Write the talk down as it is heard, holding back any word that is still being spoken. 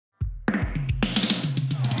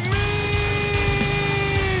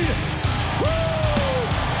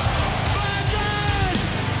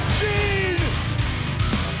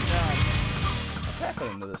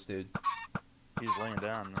put into this dude? He's laying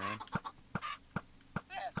down, man.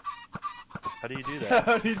 How do you do that?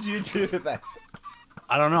 How did you do that?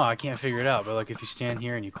 I don't know. I can't figure it out. But like, if you stand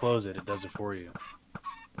here and you close it, it does it for you.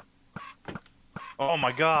 Oh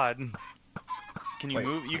my god! Can you Wait,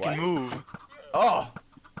 move? You what? can move. Oh!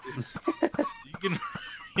 You can.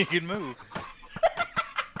 You can move.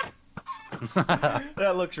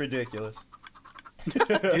 That looks ridiculous.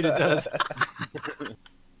 Dude, it does.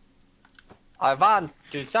 I want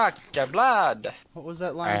to suck your blood. What was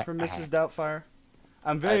that line from Mrs. Doubtfire?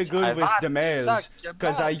 I'm very good I with want the to males, suck your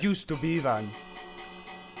because I blood. used to be one.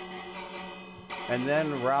 And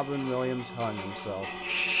then Robin Williams hung himself.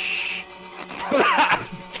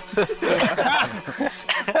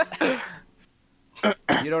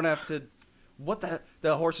 You don't have to... What the...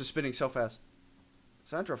 The horse is spinning so fast.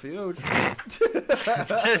 Centrifuge.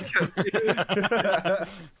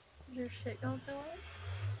 Your shit don't fill up?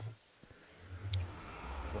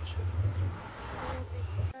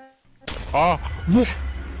 Oh! No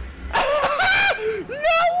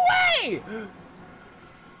way!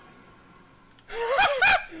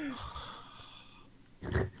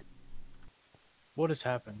 What has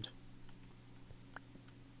happened?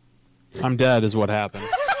 I'm dead is what happened.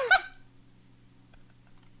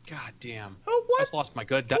 God damn. Oh, I what? just lost my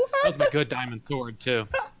good that was my good diamond sword too.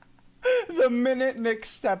 The minute Nick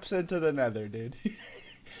steps into the nether, dude.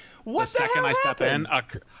 What The second hell I step in,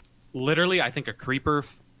 happened? literally I think a creeper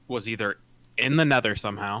was either in the nether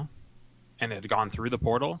somehow and had gone through the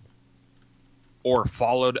portal or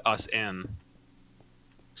followed us in.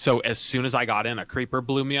 So as soon as I got in, a creeper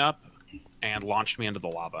blew me up and launched me into the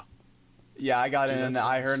lava. Yeah, I got in Dude, and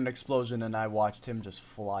that's- I heard an explosion and I watched him just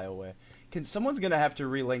fly away. Someone's gonna have to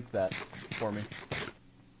relink that for me.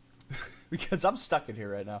 Because I'm stuck in here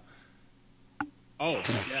right now. Oh,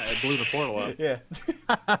 yeah, it blew the portal up. Yeah.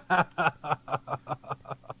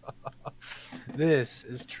 This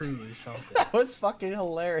is truly something. That was fucking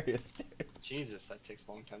hilarious, dude. Jesus, that takes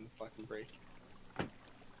a long time to fucking break.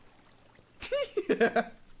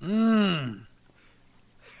 Mmm.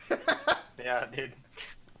 Yeah, dude.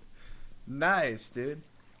 Nice, dude.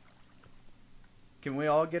 Can we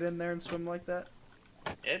all get in there and swim like that?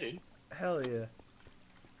 Yeah, dude. Hell yeah.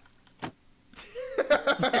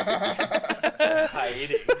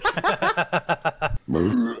 Hiding.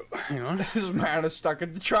 Hang on. This man is stuck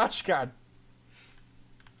in the trash can.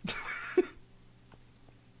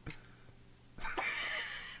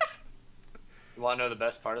 You wanna know the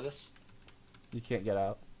best part of this? You can't get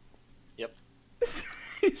out. Yep.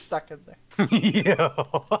 He's stuck in there.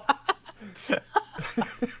 Yo.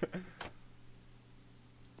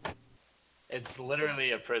 It's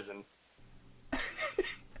literally a prison.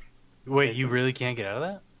 Wait, you really can't get out of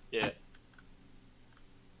that? Yeah.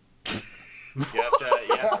 You have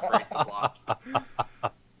to break the block.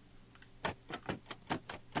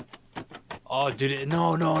 Oh, dude,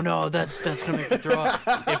 no, that's gonna make me throw up.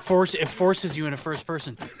 It forces you into first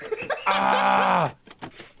person. Ah!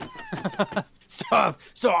 Stop!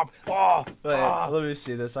 Oh! Wait, Ah! let me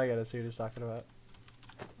see this. I gotta see what he's talking about.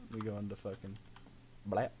 Let me go into fucking...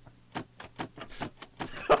 Blah.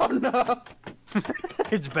 Oh no!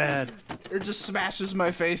 It's bad. It just smashes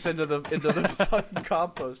my face into the fucking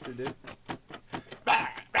composter, dude.